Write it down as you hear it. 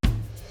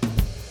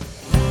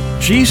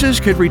Jesus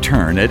could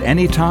return at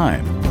any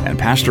time, and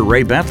Pastor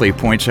Ray Bentley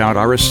points out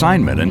our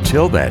assignment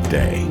until that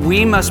day.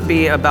 We must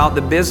be about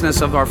the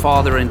business of our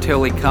Father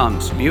until He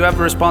comes. You have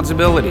a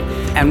responsibility,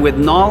 and with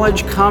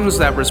knowledge comes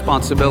that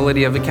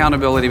responsibility of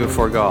accountability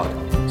before God.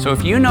 So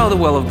if you know the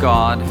will of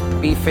God,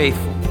 be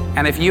faithful.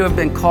 And if you have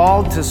been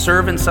called to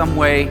serve in some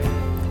way,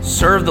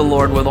 serve the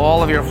Lord with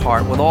all of your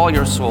heart, with all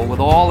your soul, with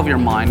all of your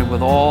mind, and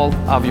with all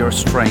of your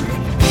strength.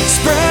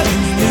 Spread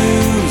the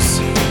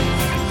news.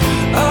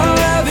 All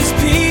of His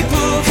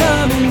people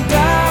coming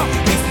down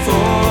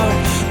before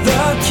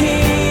the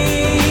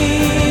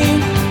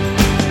King.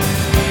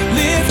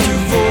 Lift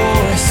your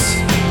voice.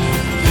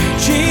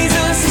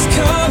 Jesus is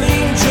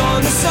coming.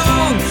 Join the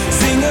song.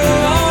 Sing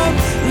along.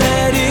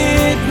 Let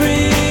it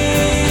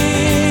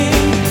ring.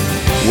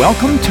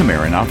 Welcome to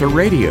Maranatha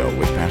Radio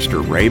with Pastor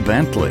Ray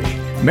Bentley.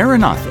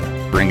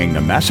 Maranatha, bringing the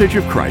message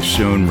of Christ's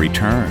soon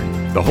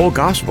return, the whole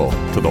gospel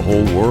to the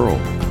whole world.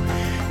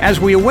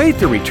 As we await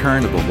the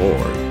return of the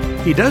Lord,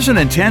 He doesn't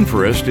intend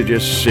for us to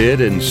just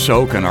sit and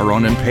soak in our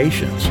own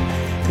impatience.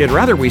 He'd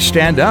rather we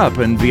stand up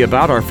and be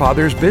about our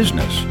Father's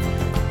business.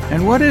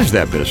 And what is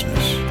that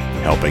business?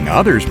 Helping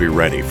others be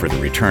ready for the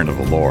return of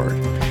the Lord.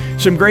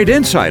 Some great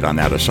insight on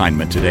that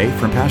assignment today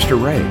from Pastor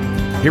Ray.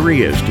 Here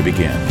he is to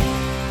begin.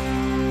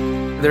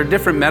 There are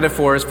different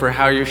metaphors for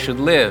how you should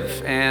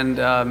live. And,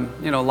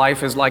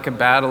 life is like a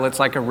battle. It's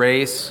like a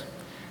race.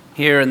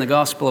 Here in the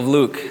Gospel of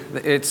Luke,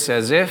 it's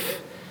as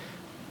if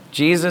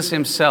Jesus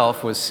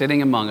Himself was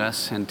sitting among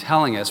us and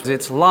telling us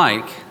it's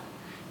like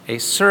a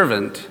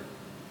servant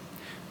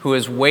who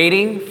is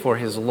waiting for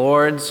his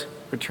Lord's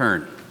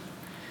return.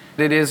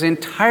 It is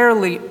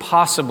entirely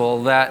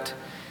possible that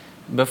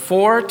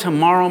before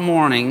tomorrow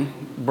morning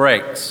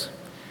breaks,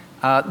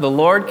 the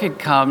Lord could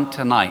come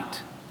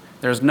tonight.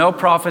 There's no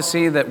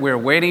prophecy that we're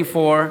waiting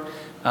for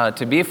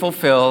to be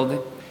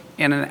fulfilled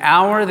in an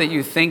hour that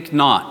you think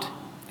not.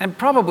 And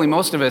probably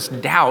most of us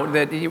doubt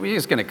that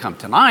He's going to come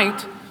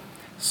tonight.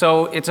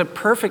 So it's a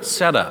perfect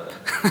setup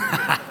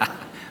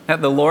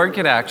that the Lord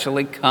could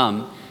actually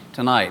come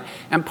tonight.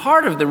 And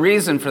part of the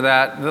reason for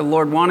that, the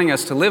Lord wanting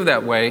us to live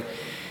that way,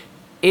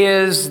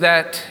 is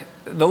that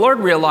the Lord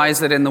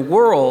realized that in the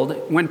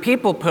world, when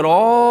people put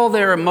all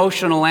their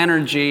emotional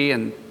energy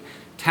and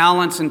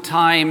talents and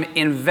time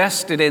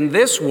invested in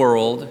this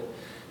world,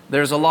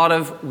 there's a lot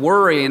of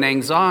worry and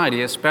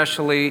anxiety,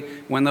 especially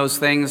when those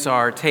things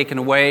are taken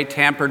away,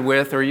 tampered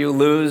with, or you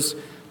lose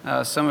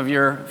some of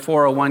your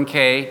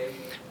 401k,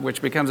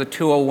 which becomes a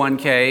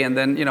 201k, and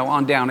then,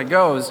 on down it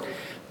goes.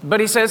 But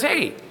He says,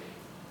 hey,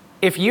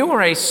 if you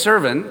are a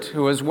servant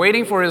who is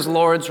waiting for his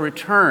Lord's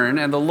return,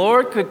 and the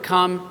Lord could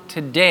come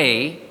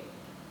today,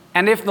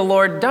 and if the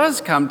Lord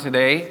does come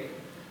today,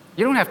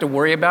 you don't have to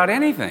worry about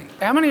anything.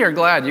 How many are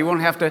glad you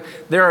don't have to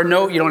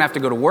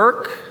go to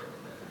work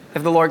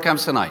if the Lord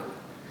comes tonight?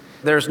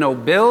 There's no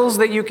bills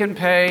that you can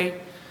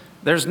pay.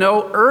 There's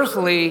no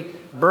earthly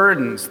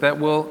burdens that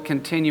will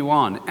continue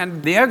on.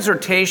 And the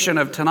exhortation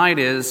of tonight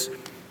is,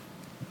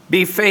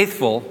 be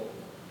faithful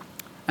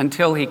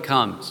until He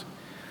comes.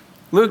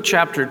 Luke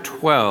chapter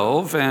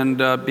 12,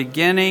 and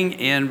beginning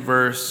in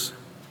verse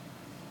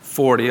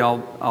 40,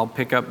 I'll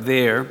pick up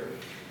there.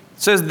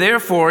 It says,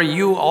 therefore,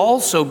 you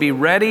also be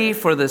ready,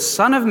 for the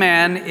Son of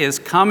Man is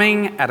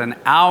coming at an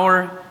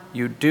hour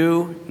you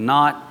do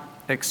not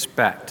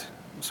expect.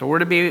 So we're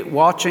to be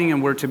watching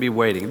and we're to be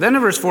waiting. Then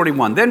in verse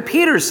 41, then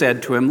Peter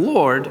said to Him,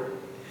 Lord,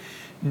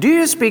 do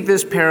you speak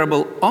this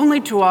parable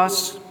only to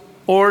us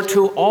or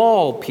to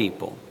all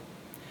people?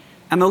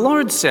 And the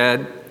Lord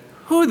said,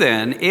 who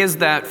then is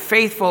that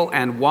faithful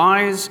and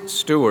wise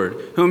steward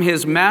whom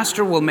his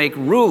master will make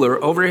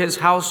ruler over his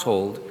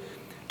household,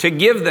 to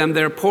give them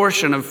their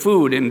portion of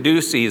food in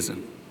due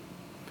season?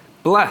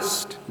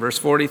 Blessed, verse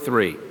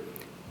 43,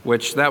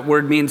 which that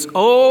word means,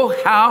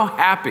 oh, how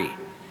happy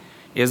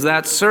is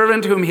that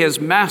servant whom his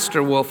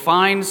master will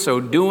find so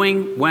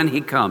doing when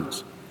he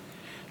comes.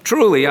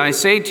 Truly, I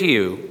say to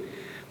you,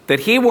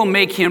 that he will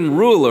make him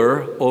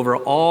ruler over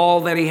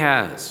all that he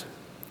has.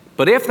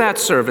 But if that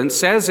servant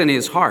says in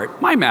his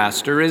heart, my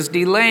master is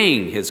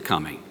delaying his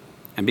coming,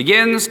 and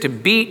begins to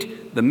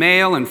beat the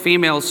male and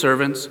female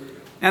servants,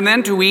 and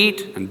then to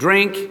eat and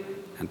drink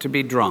and to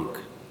be drunk,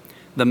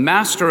 the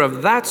master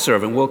of that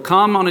servant will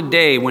come on a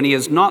day when he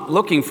is not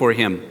looking for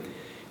him,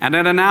 and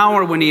at an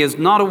hour when he is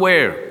not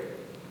aware,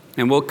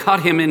 and will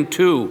cut him in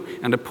two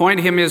and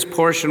appoint him his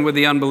portion with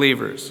the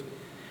unbelievers.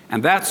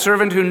 And that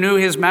servant who knew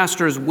his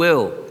master's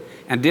will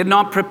and did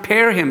not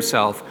prepare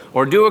himself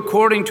or do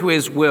according to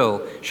his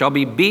will shall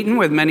be beaten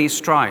with many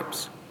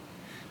stripes.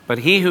 But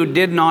he who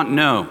did not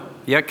know,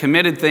 yet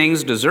committed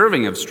things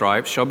deserving of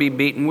stripes, shall be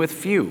beaten with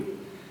few.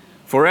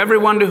 For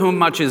everyone to whom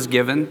much is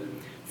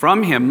given,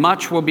 from him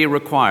much will be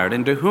required,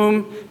 and to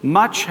whom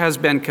much has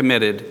been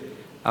committed,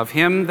 of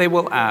him they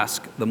will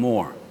ask the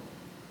more.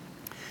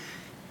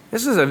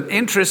 This is an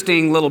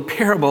interesting little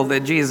parable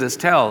that Jesus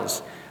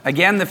tells.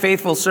 Again, the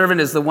faithful servant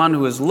is the one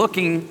who is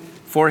looking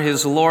for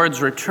his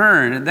Lord's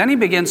return. And then he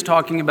begins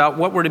talking about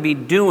what we're to be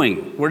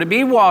doing. We're to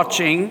be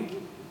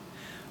watching,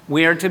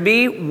 We are to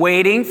be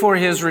waiting for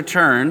his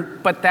return,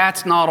 but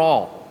that's not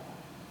all.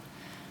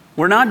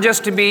 We're not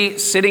just to be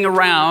sitting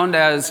around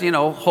as,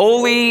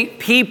 holy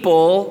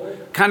people,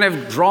 kind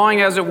of drawing,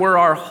 as it were,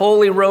 our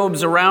holy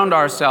robes around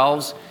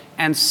ourselves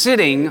and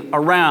sitting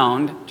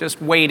around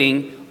just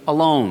waiting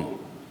alone.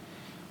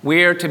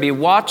 We are to be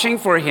watching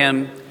for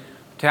him,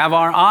 to have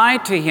our eye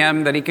to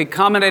him that he could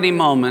come at any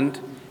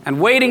moment,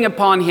 and waiting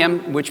upon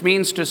him, which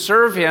means to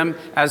serve him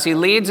as he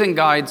leads and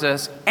guides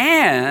us,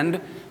 and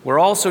we're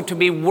also to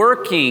be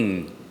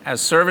working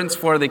as servants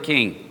for the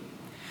king.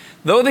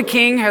 Though the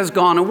king has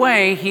gone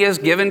away, he has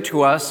given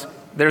to us,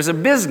 there's a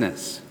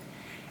business.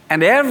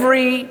 And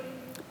every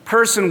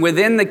person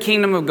within the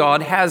kingdom of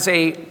God has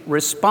a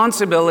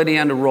responsibility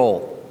and a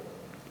role.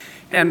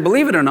 And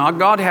believe it or not,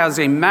 God has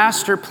a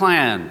master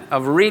plan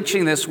of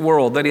reaching this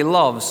world that he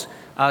loves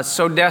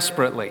so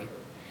desperately.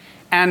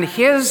 And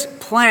his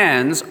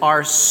plans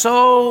are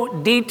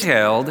so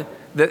detailed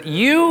that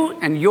you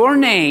and your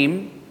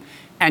name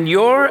and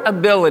your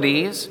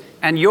abilities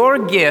and your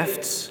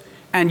gifts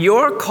and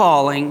your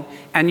calling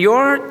and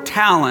your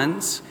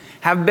talents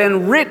have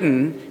been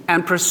written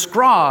and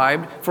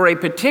prescribed for a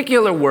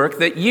particular work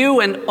that you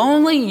and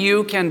only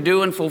you can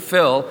do and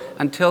fulfill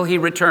until he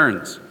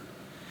returns.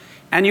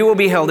 And you will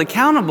be held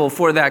accountable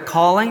for that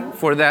calling,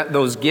 for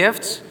those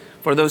gifts,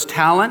 for those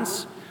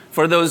talents,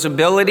 for those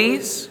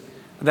abilities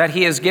that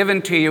he has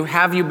given to you.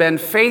 Have you been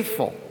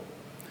faithful?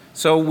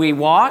 So we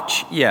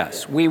watch,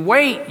 yes. We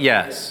wait,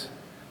 yes.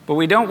 But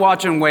we don't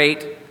watch and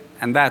wait,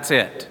 and that's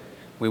it.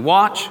 We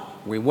watch,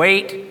 we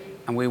wait,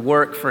 and we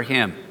work for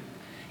him.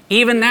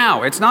 Even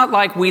now, it's not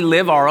like we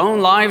live our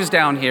own lives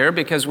down here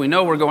because we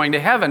know we're going to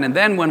heaven, and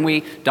then when we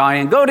die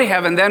and go to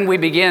heaven, then we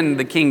begin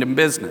the kingdom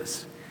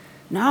business.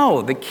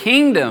 No, the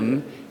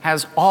kingdom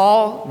has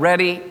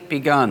already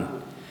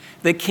begun.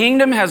 The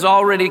kingdom has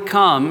already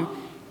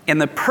come in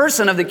the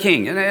person of the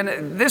king.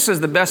 And this is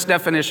the best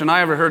definition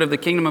I ever heard of the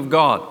kingdom of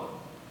God.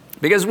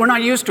 Because we're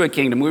not used to a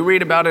kingdom. We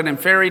read about it in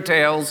fairy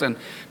tales and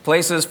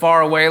places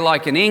far away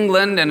like in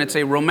England, and it's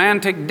a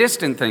romantic,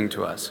 distant thing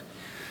to us.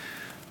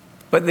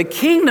 But the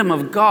kingdom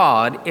of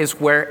God is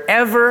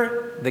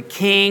wherever the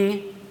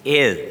king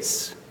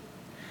is.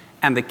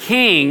 And the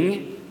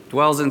king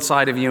dwells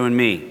inside of you and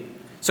me.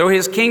 So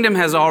his kingdom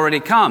has already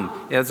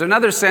come. There's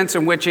another sense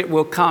in which it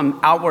will come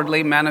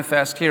outwardly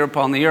manifest here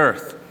upon the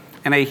earth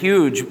in a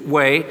huge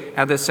way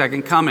at the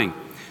second coming.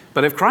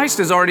 But if Christ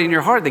is already in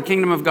your heart, the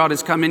kingdom of God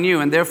has come in you,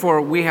 and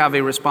therefore we have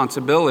a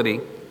responsibility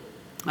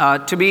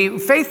to be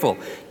faithful,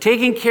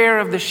 taking care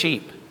of the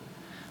sheep,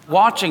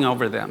 watching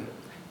over them,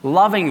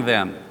 loving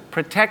them,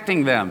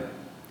 protecting them.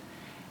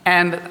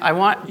 And I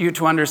want you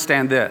to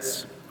understand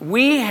this.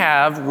 We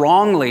have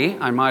wrongly,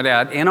 I might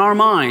add, in our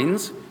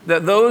minds,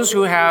 that those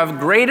who have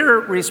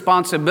greater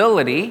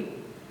responsibility,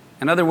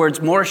 in other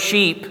words, more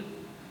sheep,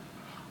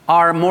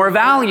 are more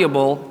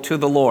valuable to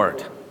the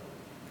Lord.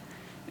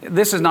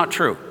 This is not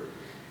true.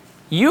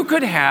 You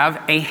could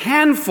have a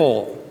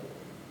handful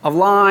of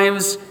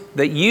lives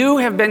that you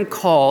have been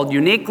called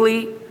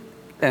uniquely,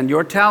 and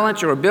your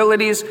talents, your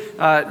abilities,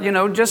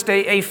 just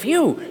a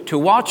few to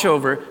watch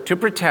over, to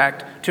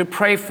protect, to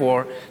pray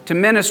for, to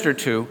minister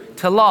to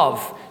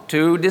love,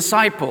 to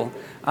disciple,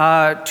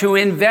 to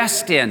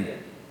invest in.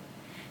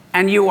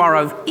 And you are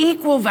of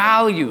equal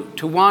value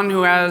to one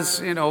who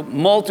has,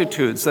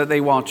 multitudes that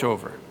they watch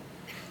over.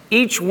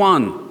 Each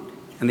one,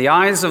 in the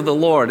eyes of the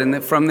Lord,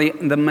 and from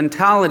the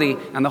mentality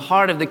and the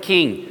heart of the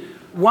king,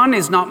 one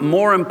is not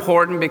more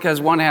important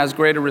because one has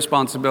greater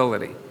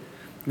responsibility.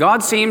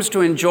 God seems to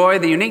enjoy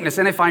the uniqueness,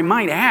 and if I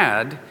might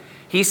add,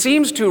 he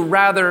seems to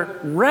rather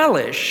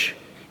relish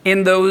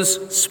in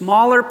those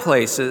smaller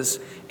places,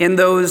 in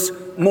those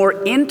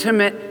more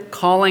intimate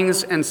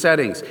callings and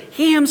settings.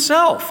 He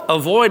himself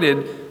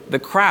avoided the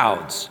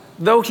crowds.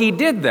 Though he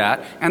did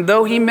that, and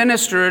though he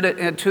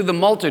ministered to the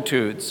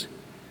multitudes,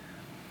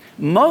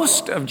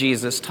 most of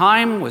Jesus'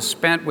 time was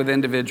spent with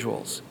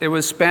individuals. It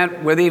was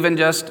spent with even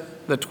just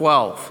the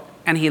 12.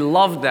 And he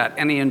loved that,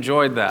 and he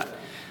enjoyed that.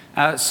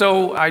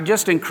 So I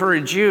just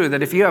encourage you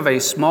that if you have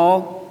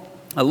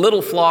a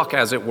little flock,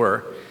 as it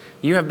were,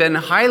 you have been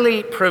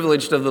highly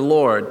privileged of the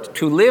Lord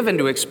to live and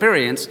to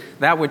experience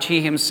that which he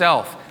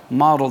himself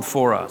modeled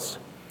for us.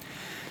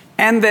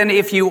 And then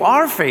if you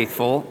are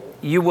faithful,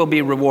 you will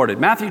be rewarded.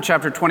 Matthew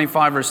chapter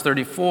 25, verse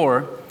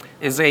 34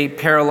 is a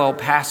parallel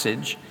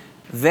passage.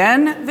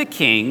 Then the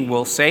king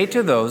will say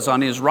to those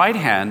on his right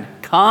hand,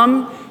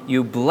 "Come,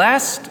 you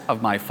blessed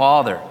of my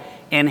Father,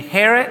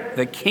 inherit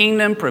the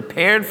kingdom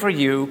prepared for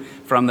you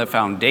from the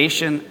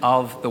foundation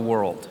of the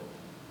world."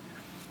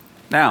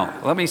 Now,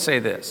 let me say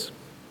this.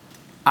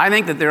 I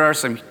think that there are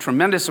some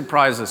tremendous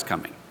surprises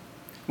coming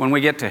when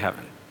we get to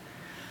heaven.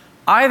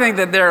 I think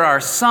that there are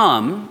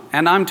some,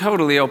 and I'm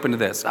totally open to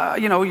this.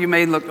 You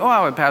may look,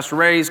 Pastor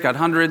Ray's got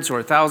hundreds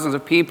or thousands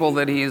of people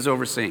that he is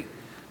overseeing.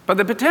 But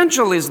the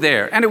potential is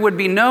there, and it would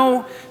be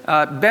no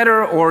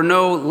better or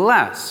no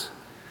less.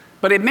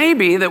 But it may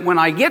be that when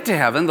I get to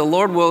heaven, the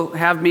Lord will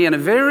have me in a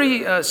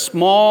very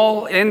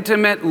small,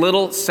 intimate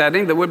little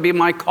setting that would be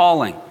my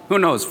calling. Who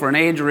knows, for an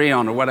age or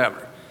eon or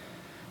whatever.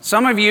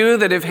 Some of you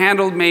that have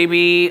handled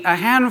maybe a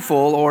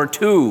handful or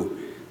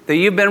two that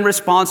you've been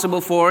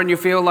responsible for, and you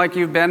feel like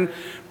you've been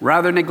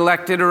rather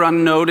neglected or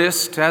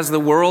unnoticed as the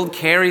world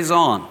carries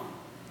on.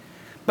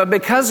 But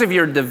because of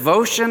your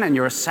devotion and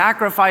your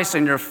sacrifice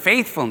and your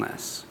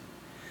faithfulness,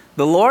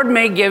 the Lord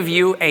may give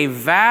you a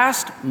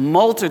vast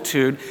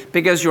multitude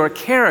because your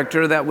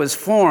character that was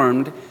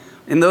formed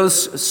in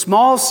those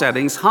small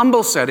settings,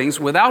 humble settings,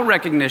 without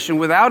recognition,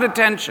 without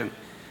attention.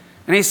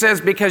 And he says,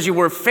 because you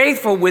were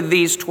faithful with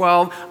these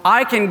 12,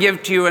 I can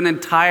give to you an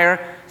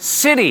entire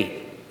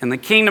city in the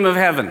kingdom of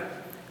heaven.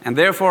 And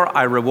therefore,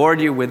 I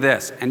reward you with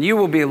this. And you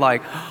will be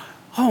like,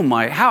 oh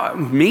my, how,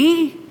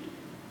 me?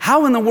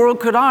 How in the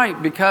world could I?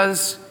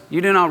 Because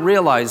you do not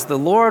realize the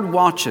Lord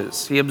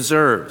watches, he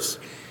observes,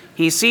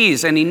 he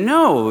sees, and he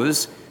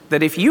knows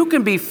that if you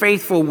can be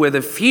faithful with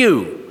a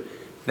few,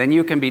 then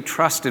you can be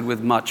trusted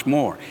with much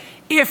more.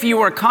 If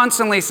you are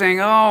constantly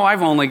saying, oh,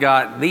 I've only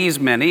got these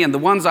many, and the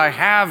ones I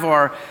have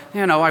are,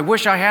 I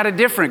wish I had a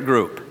different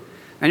group.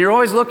 And you're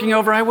always looking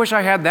over, I wish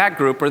I had that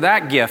group or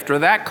that gift or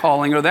that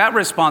calling or that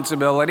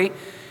responsibility.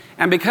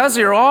 And because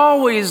you're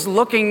always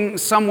looking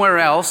somewhere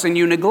else and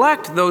you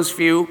neglect those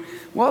few,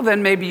 well,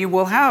 then maybe you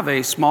will have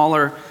a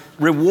smaller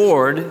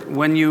reward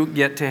when you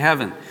get to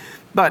heaven.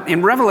 But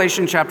in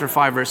Revelation chapter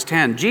 5, verse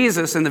 10,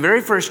 Jesus, in the very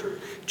first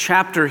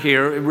chapter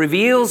here,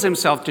 reveals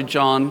himself to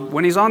John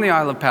when he's on the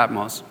Isle of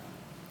Patmos.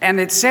 And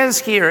it says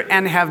here,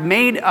 and have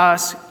made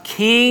us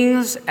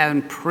kings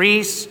and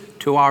priests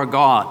to our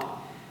God,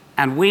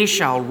 and we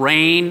shall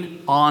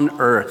reign on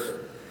earth.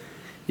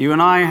 You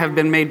and I have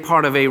been made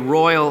part of a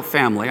royal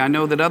family. I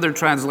know that other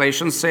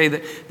translations say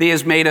that he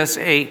has made us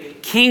a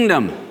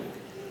kingdom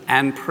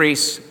and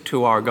priests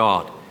to our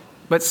God.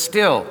 But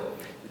still,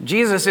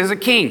 Jesus is a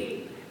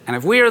king. And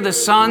if we are the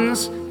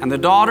sons and the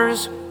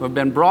daughters who have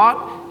been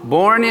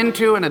born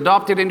into and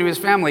adopted into his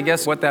family,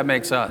 guess what that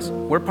makes us?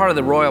 We're part of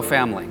the royal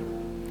family.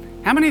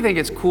 How many think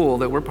it's cool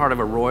that we're part of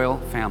a royal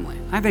family?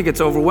 I think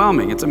it's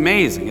overwhelming. It's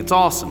amazing. It's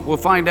awesome. We'll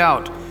find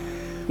out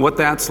what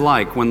that's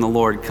like when the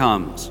Lord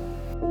comes.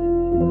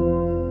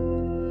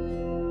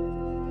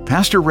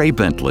 Pastor Ray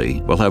Bentley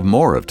will have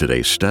more of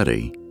today's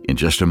study in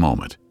just a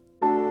moment.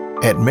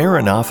 At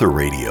Maranatha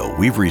Radio,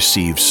 we've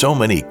received so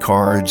many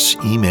cards,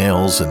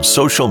 emails, and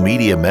social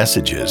media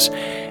messages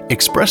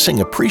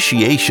expressing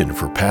appreciation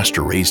for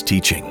Pastor Ray's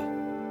teaching.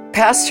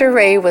 Pastor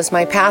Ray was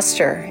my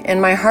pastor,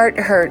 and my heart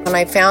hurt when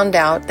I found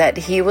out that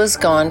he was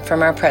gone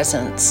from our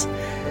presence.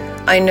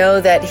 I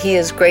know that he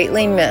is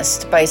greatly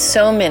missed by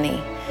so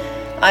many.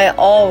 I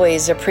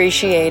always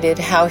appreciated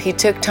how he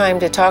took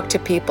time to talk to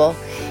people.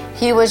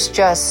 He was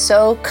just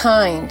so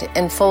kind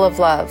and full of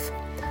love.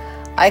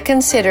 I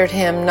considered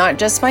him not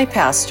just my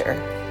pastor,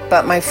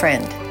 but my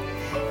friend.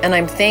 And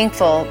I'm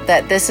thankful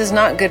that this is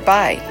not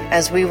goodbye,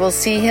 as we will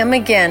see him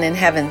again in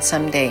heaven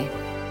someday.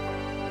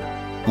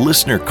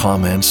 Listener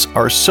comments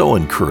are so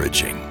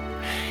encouraging.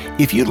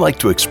 If you'd like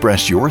to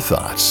express your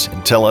thoughts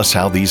and tell us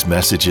how these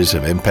messages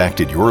have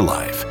impacted your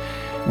life,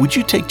 would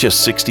you take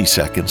just 60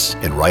 seconds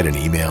and write an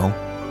email?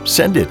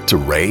 Send it to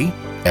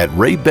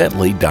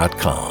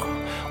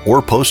ray@raybentley.com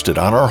or post it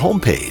on our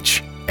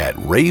homepage at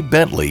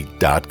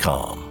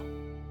raybentley.com.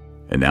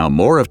 And now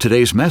more of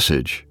today's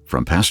message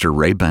from Pastor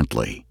Ray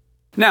Bentley.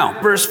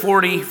 Now, verse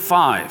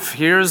 45,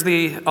 here's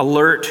the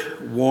alert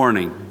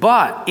warning.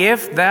 But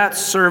if that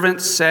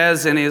servant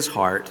says in his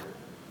heart,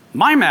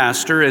 my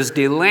master is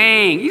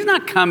delaying, he's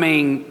not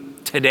coming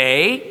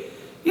today,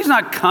 he's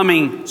not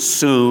coming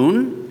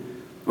soon,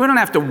 we don't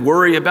have to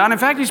worry about it. In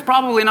fact, he's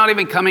probably not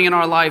even coming in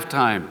our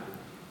lifetime.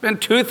 It's been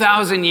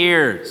 2,000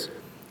 years.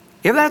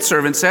 If that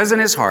servant says in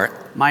his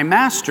heart, my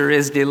master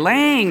is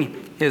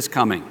delaying his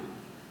coming.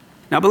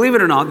 Now, believe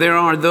it or not, there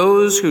are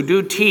those who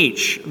do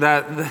teach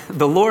that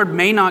the Lord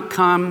may not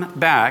come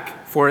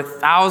back for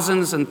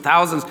thousands and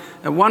thousands.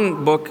 And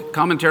one book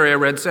commentary I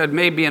read said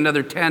maybe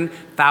another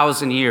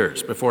 10,000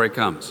 years before he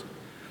comes.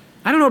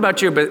 I don't know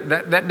about you, but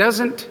that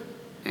doesn't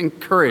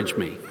encourage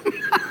me.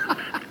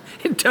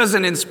 It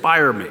doesn't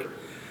inspire me.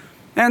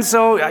 And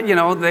so,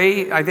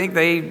 I think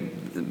they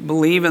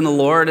believe in the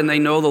Lord and they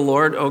know the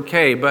Lord,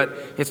 okay, but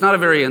it's not a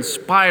very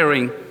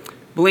inspiring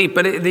belief,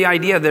 but the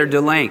idea they're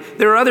delaying.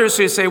 There are others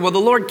who say, well, the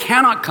Lord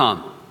cannot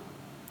come.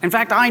 In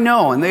fact, I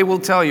know, and they will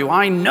tell you,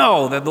 I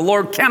know that the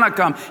Lord cannot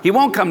come. He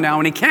won't come now,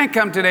 and he can't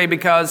come today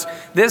because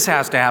this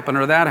has to happen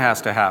or that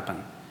has to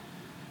happen.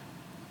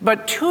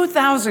 But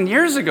 2,000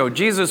 years ago,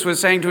 Jesus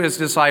was saying to his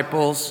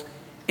disciples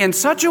in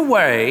such a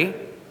way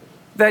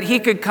that he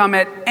could come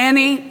at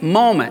any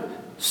moment,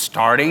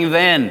 starting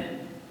then.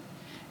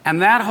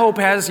 And that hope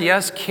has,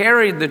 yes,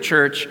 carried the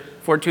church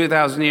for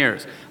 2,000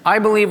 years. I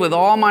believe with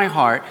all my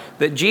heart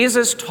that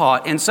Jesus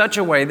taught in such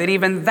a way that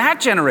even that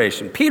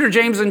generation, Peter,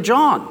 James, and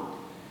John,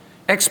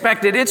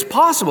 expected it's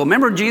possible.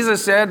 Remember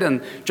Jesus said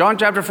in John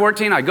chapter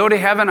 14, I go to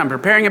heaven, I'm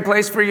preparing a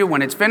place for you.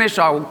 When it's finished,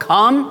 I will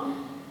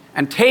come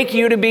and take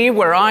you to be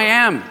where I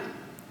am.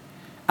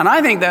 And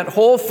I think that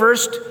whole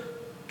first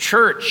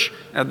church,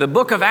 the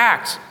book of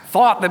Acts,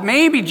 thought that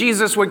maybe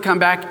Jesus would come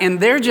back in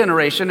their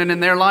generation and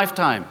in their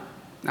lifetime.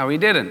 Now, he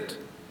didn't.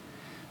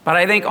 But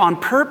I think on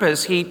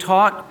purpose, he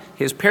taught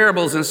his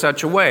parables in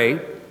such a way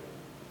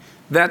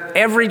that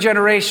every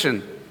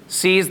generation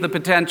sees the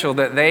potential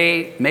that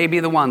they may be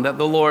the one that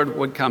the Lord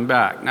would come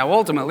back. Now,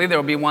 ultimately, there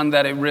will be one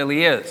that it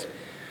really is.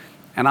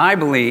 And I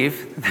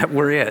believe that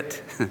we're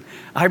it.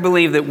 I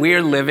believe that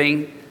we're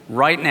living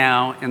right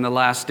now in the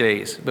last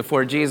days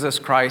before Jesus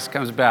Christ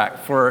comes back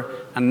for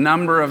a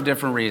number of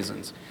different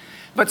reasons.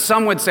 But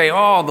some would say,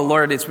 oh, the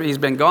Lord, he's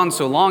been gone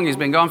so long. He's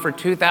been gone for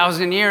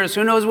 2,000 years.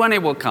 Who knows when he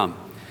will come?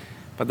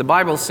 But the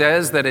Bible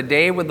says that a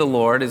day with the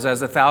Lord is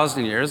as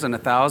 1,000 years, and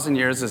 1,000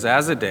 years is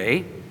as a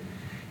day.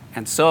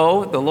 And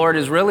so the Lord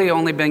has really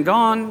only been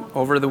gone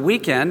over the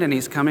weekend, and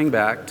he's coming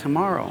back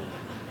tomorrow.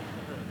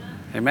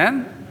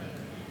 Amen?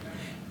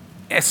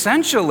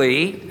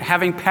 Essentially,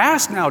 having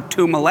passed now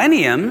 2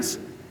 millenniums,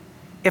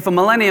 if a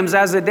millennium's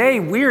as a day,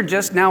 we're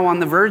just now on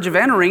the verge of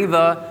entering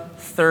the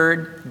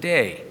 3rd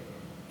day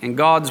in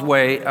God's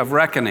way of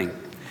reckoning.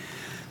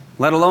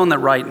 Let alone that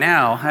right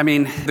now,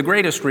 the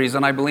greatest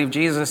reason I believe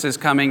Jesus is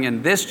coming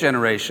in this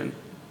generation,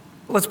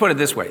 let's put it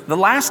this way. The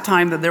last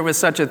time that there was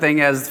such a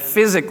thing as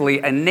physically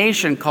a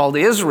nation called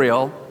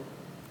Israel,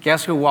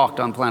 guess who walked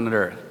on planet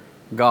Earth?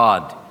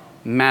 God,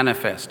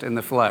 manifest in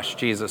the flesh,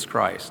 Jesus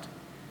Christ.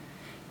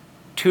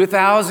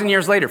 2,000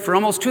 years later, for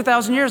almost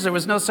 2,000 years, there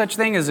was no such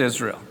thing as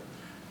Israel.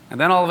 And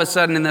then all of a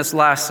sudden in this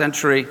last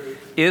century,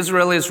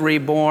 Israel is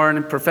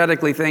reborn.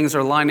 Prophetically, things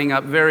are lining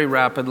up very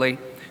rapidly.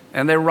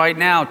 And they're right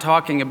now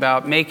talking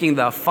about making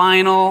the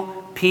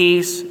final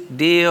peace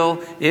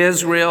deal.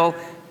 Israel,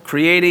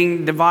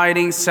 creating,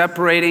 dividing,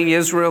 separating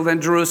Israel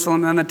and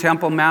Jerusalem and the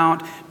Temple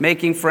Mount,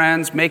 making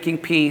friends, making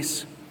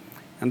peace.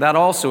 And that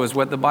also is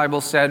what the Bible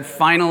said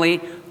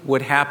finally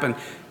would happen.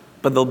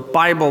 But the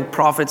Bible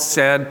prophets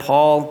said,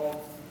 Paul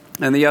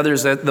and the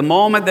others, that the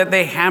moment that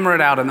they hammer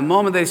it out and the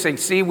moment they say,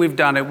 see, we've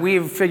done it,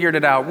 we've figured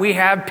it out, we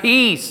have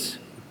peace.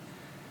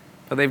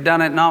 But they've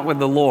done it not with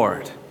the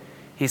Lord.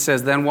 He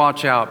says, then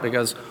watch out,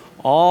 because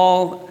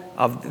all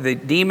of the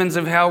demons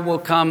of hell will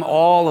come,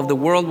 all of the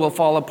world will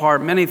fall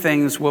apart, many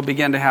things will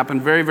begin to happen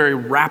very, very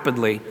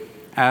rapidly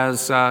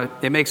as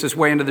it makes its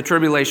way into the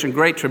tribulation,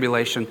 great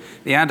tribulation,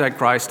 the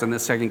Antichrist, and the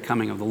second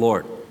coming of the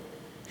Lord.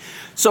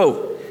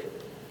 So,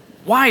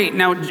 why?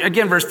 Now,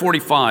 again, verse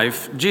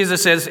 45,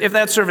 Jesus says, if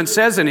that servant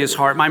says in his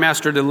heart, my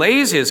master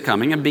delays his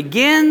coming, and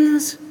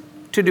begins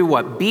to do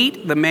what?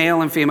 Beat the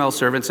male and female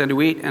servants, and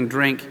to eat and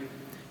drink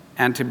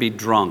and to be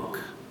drunk.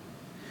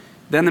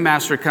 Then the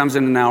master comes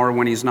in an hour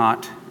when he's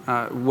not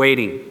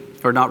waiting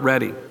or not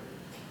ready.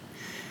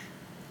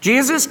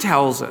 Jesus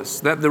tells us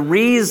that the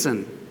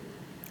reason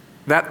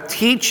that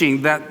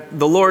teaching that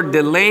the Lord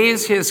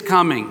delays his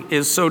coming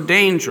is so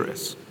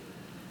dangerous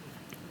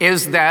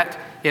is that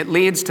it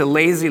leads to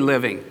lazy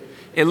living.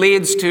 It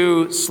leads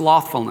to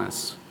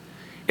slothfulness.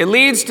 It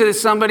leads to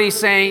somebody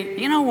saying,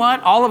 you know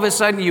what, all of a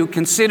sudden you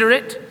consider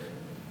it,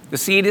 the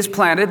seed is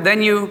planted,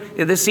 then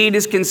the seed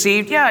is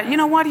conceived. Yeah, you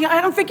know what,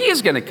 I don't think he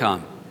is going to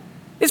come.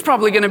 It's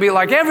probably going to be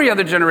like every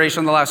other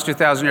generation in the last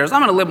 2,000 years. I'm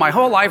going to live my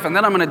whole life and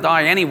then I'm going to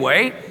die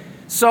anyway.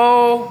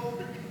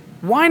 So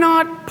why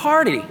not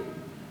party?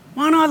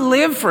 Why not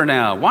live for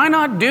now? Why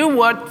not do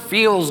what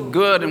feels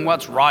good and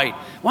what's right?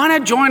 Why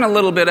not join a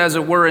little bit, as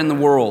it were, in the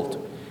world?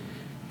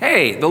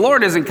 Hey, the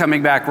Lord isn't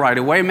coming back right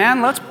away,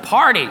 man. Let's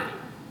party.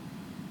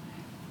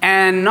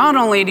 And not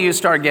only do you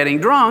start getting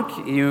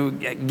drunk, you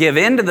give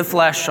in to the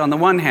flesh on the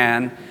one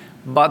hand,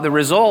 but the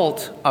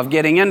result of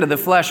getting into the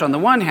flesh on the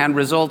one hand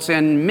results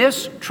in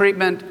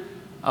mistreatment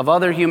of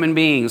other human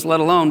beings, let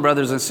alone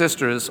brothers and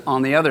sisters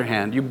on the other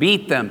hand. You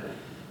beat them,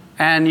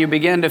 and you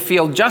begin to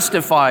feel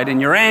justified in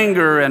your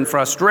anger and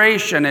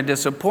frustration and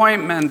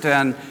disappointment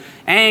and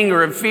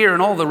anger and fear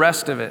and all the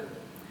rest of it.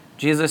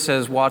 Jesus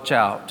says, watch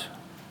out.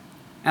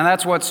 And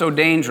that's what's so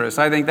dangerous.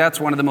 I think that's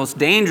one of the most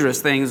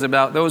dangerous things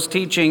about those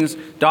teachings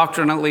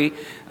doctrinally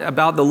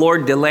about the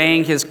Lord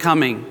delaying his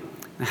coming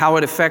and how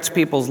it affects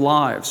people's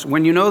lives.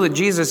 When you know that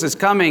Jesus is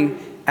coming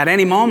at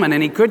any moment,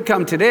 and he could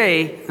come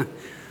today,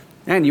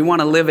 and you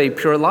want to live a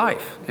pure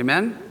life.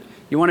 Amen?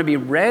 You want to be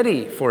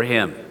ready for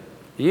him.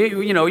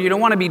 You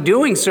don't want to be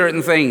doing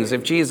certain things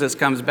if Jesus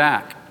comes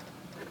back.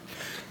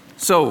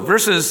 So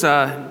verses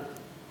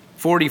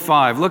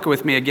 45, look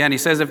with me again. He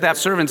says, if that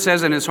servant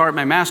says in his heart,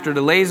 my master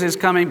delays his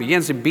coming,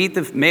 begins to beat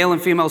the male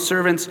and female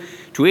servants,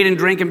 to eat and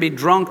drink and be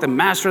drunk, the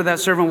master of that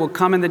servant will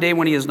come in the day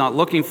when he is not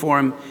looking for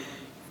him,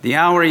 the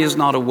hour he is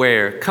not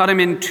aware, cut him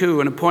in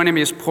two and appoint him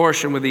his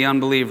portion with the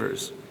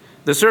unbelievers.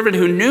 The servant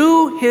who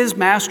knew his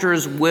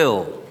master's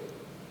will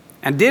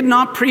and did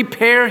not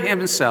prepare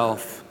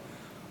himself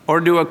or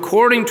do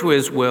according to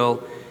his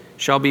will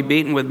shall be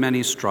beaten with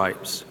many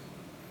stripes.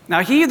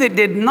 Now he that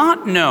did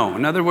not know,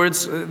 in other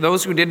words,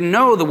 those who didn't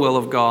know the will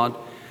of God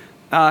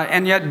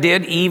and yet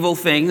did evil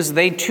things,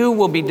 they too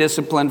will be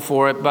disciplined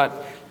for it,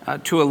 but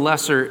to a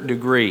lesser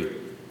degree.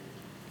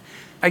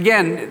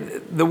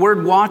 Again, the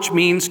word watch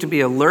means to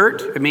be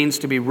alert. It means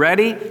to be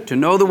ready, to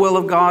know the will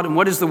of God. And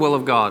what is the will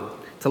of God?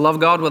 To love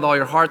God with all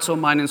your heart, soul,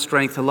 mind, and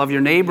strength, to love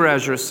your neighbor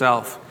as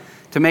yourself,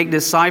 to make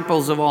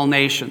disciples of all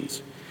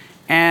nations.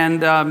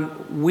 And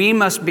we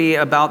must be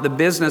about the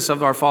business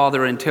of our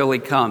Father until He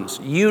comes.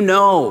 You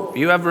know,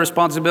 you have a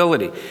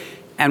responsibility.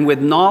 And with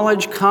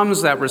knowledge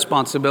comes that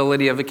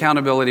responsibility of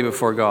accountability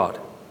before God.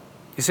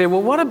 You say,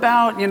 well, what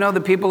about,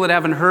 the people that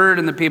haven't heard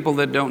and the people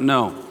that don't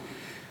know?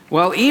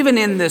 Well, even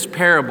in this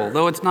parable,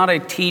 though it's not a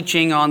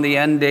teaching on the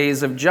end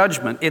days of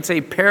judgment, it's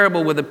a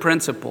parable with a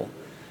principle.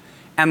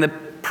 And the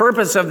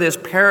purpose of this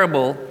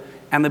parable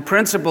and the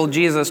principle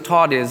Jesus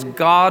taught is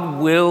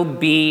God will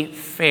be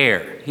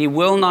fair. He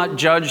will not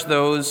judge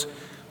those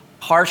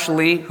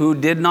harshly who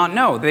did not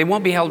know. They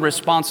won't be held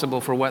responsible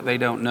for what they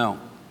don't know.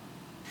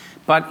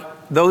 But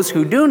those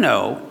who do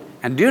know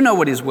and do know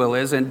what His will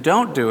is and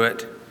don't do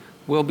it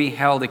will be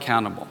held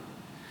accountable.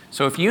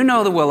 So if you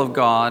know the will of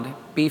God,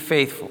 be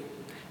faithful.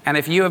 And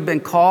if you have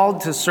been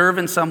called to serve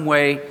in some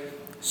way,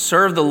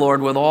 serve the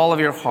Lord with all of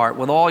your heart,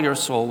 with all your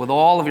soul, with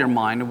all of your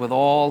mind, and with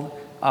all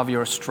of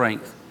your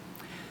strength.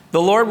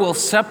 The Lord will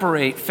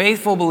separate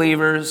faithful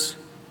believers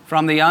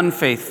from the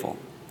unfaithful.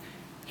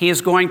 He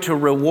is going to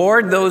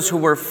reward those who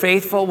were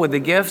faithful with the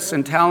gifts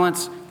and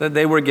talents that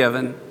they were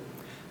given,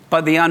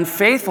 but the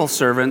unfaithful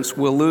servants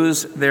will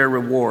lose their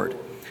reward.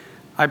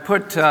 I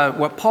put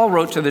what Paul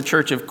wrote to the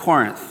church of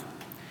Corinth.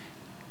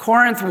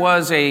 Corinth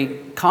was a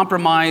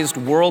compromised,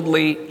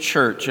 worldly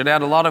church. It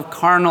had a lot of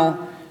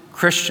carnal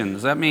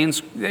Christians. That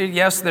means,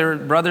 yes, they're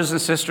brothers and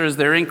sisters,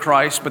 they're in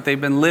Christ, but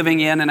they've been living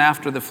in and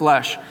after the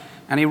flesh.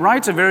 And he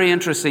writes a very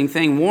interesting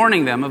thing,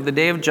 warning them of the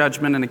day of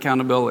judgment and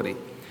accountability.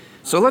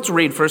 So let's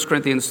read 1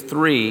 Corinthians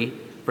 3,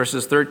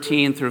 verses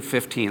 13 through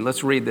 15.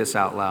 Let's read this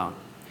out loud.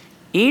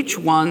 Each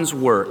one's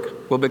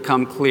work will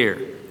become clear,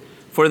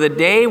 for the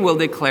day will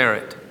declare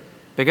it,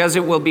 because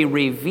it will be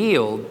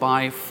revealed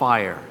by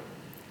fire.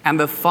 And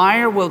the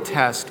fire will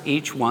test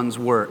each one's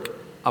work,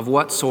 of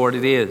what sort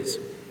it is.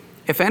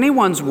 If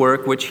anyone's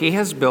work which he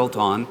has built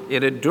on,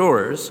 it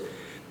endures,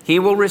 he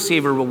will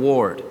receive a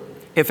reward.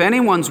 If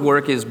anyone's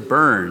work is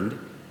burned,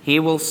 he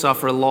will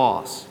suffer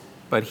loss,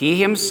 but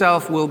he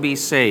himself will be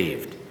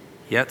saved,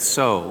 yet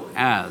so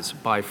as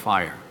by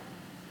fire.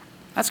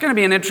 That's going to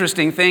be an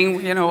interesting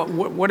thing.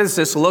 What does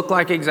this look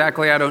like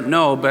exactly? I don't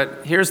know,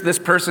 but here's this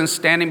person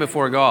standing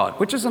before God,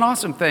 which is an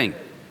awesome thing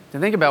to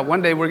think about.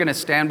 One day we're going to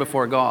stand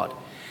before God.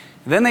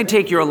 Then they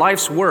take your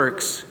life's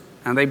works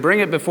and they bring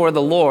it before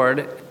the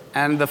Lord,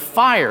 and the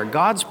fire,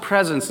 God's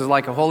presence is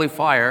like a holy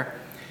fire,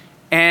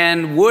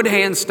 and wood,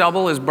 hay, and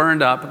stubble is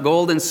burned up.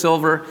 Gold and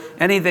silver,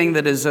 anything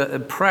that is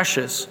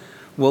precious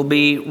will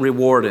be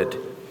rewarded.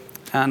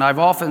 And I've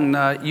often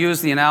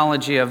used the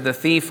analogy of the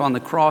thief on the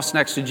cross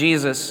next to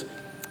Jesus.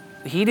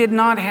 He did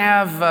not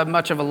have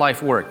much of a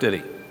life work, did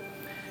he?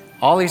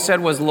 All he said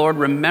was, Lord,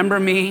 remember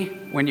me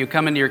when you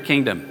come into your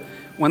kingdom.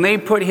 When they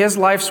put his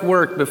life's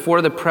work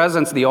before the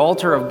presence, the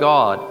altar of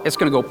God, it's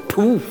going to go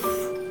poof.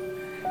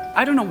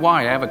 I don't know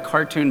why. I have a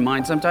cartoon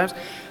mind sometimes.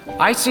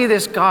 I see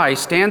this guy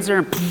stands there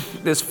and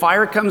poof, this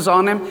fire comes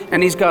on him,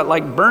 and he's got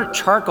like burnt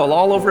charcoal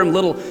all over him,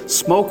 little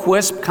smoke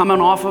wisp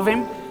coming off of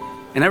him.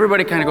 And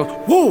everybody kind of goes,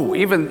 whoa,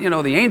 even,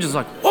 the angel's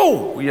like,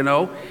 whoa,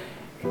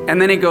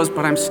 And then he goes,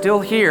 but I'm still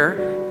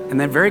here. And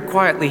then very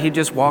quietly, he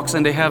just walks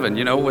into heaven,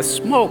 with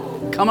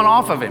smoke coming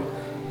off of him.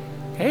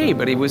 Hey,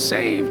 but he was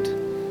saved.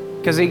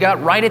 Because he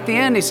got right at the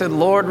end, he said,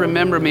 Lord,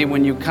 remember me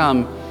when you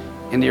come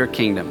into your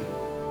kingdom.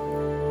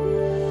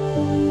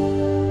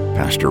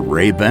 Pastor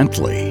Ray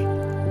Bentley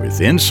with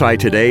insight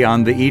today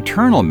on the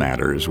eternal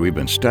matters we've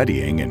been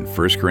studying in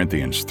 1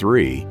 Corinthians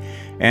 3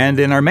 and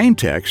in our main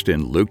text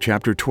in Luke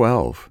chapter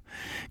 12.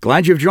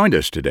 Glad you've joined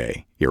us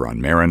today here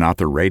on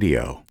Maranatha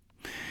Radio.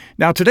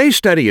 Now, today's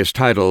study is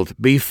titled,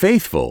 Be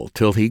Faithful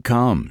Till He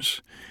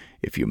Comes.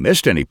 If you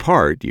missed any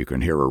part, you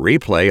can hear a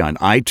replay on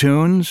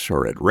iTunes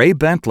or at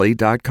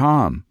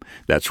raybentley.com.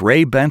 That's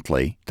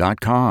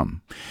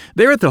raybentley.com.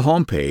 There at the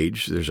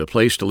homepage, there's a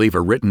place to leave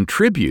a written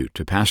tribute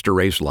to Pastor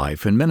Ray's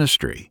life and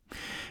ministry.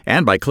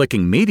 And by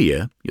clicking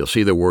Media, you'll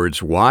see the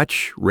words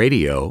Watch,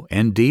 Radio,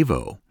 and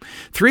Devo.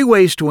 3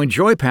 ways to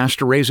enjoy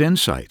Pastor Ray's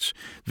insights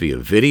via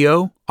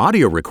video,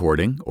 audio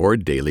recording, or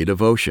daily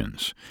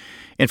devotions.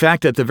 In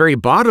fact, at the very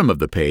bottom of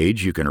the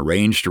page, you can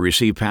arrange to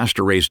receive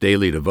Pastor Ray's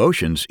daily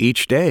devotions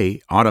each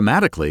day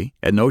automatically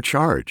at no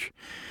charge,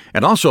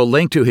 and also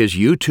link to his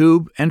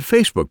YouTube and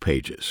Facebook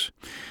pages.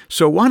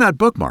 So why not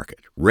bookmark it?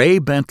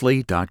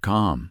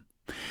 raybentley.com.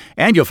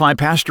 And you'll find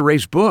Pastor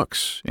Ray's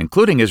books,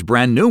 including his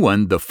brand new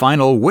one, The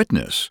Final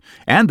Witness,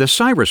 and The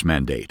Cyrus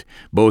Mandate,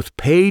 both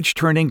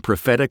page-turning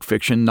prophetic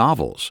fiction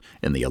novels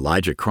in the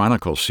Elijah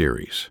Chronicles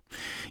series.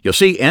 You'll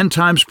see end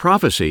times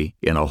prophecy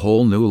in a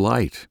whole new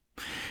light.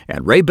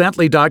 And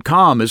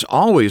raybentley.com is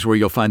always where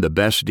you'll find the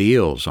best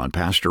deals on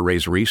Pastor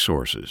Ray's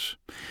resources.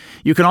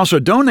 You can also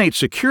donate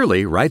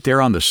securely right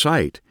there on the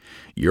site.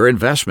 Your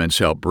investments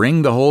help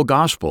bring the whole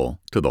gospel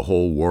to the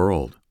whole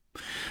world.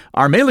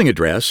 Our mailing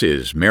address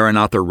is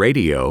Maranatha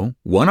Radio,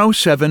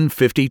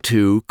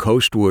 10752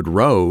 Coastwood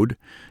Road,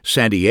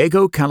 San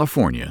Diego,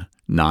 California,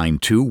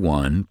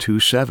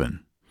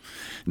 92127.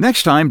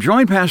 Next time,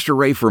 join Pastor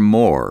Ray for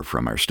more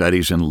from our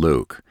studies in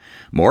Luke.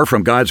 More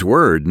from God's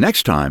Word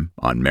next time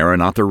on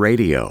Maranatha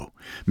Radio.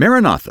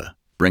 Maranatha,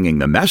 bringing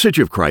the message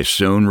of Christ's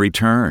soon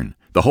return,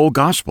 the whole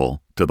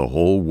gospel to the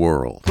whole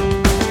world.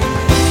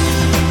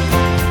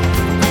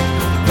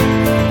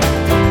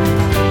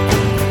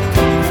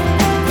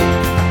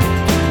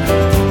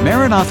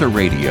 Maranatha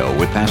Radio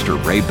with Pastor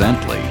Ray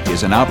Bentley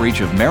is an outreach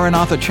of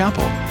Maranatha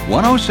Chapel,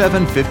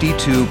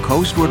 10752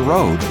 Coastwood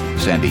Road,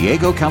 San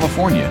Diego,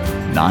 California,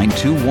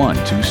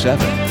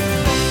 92127.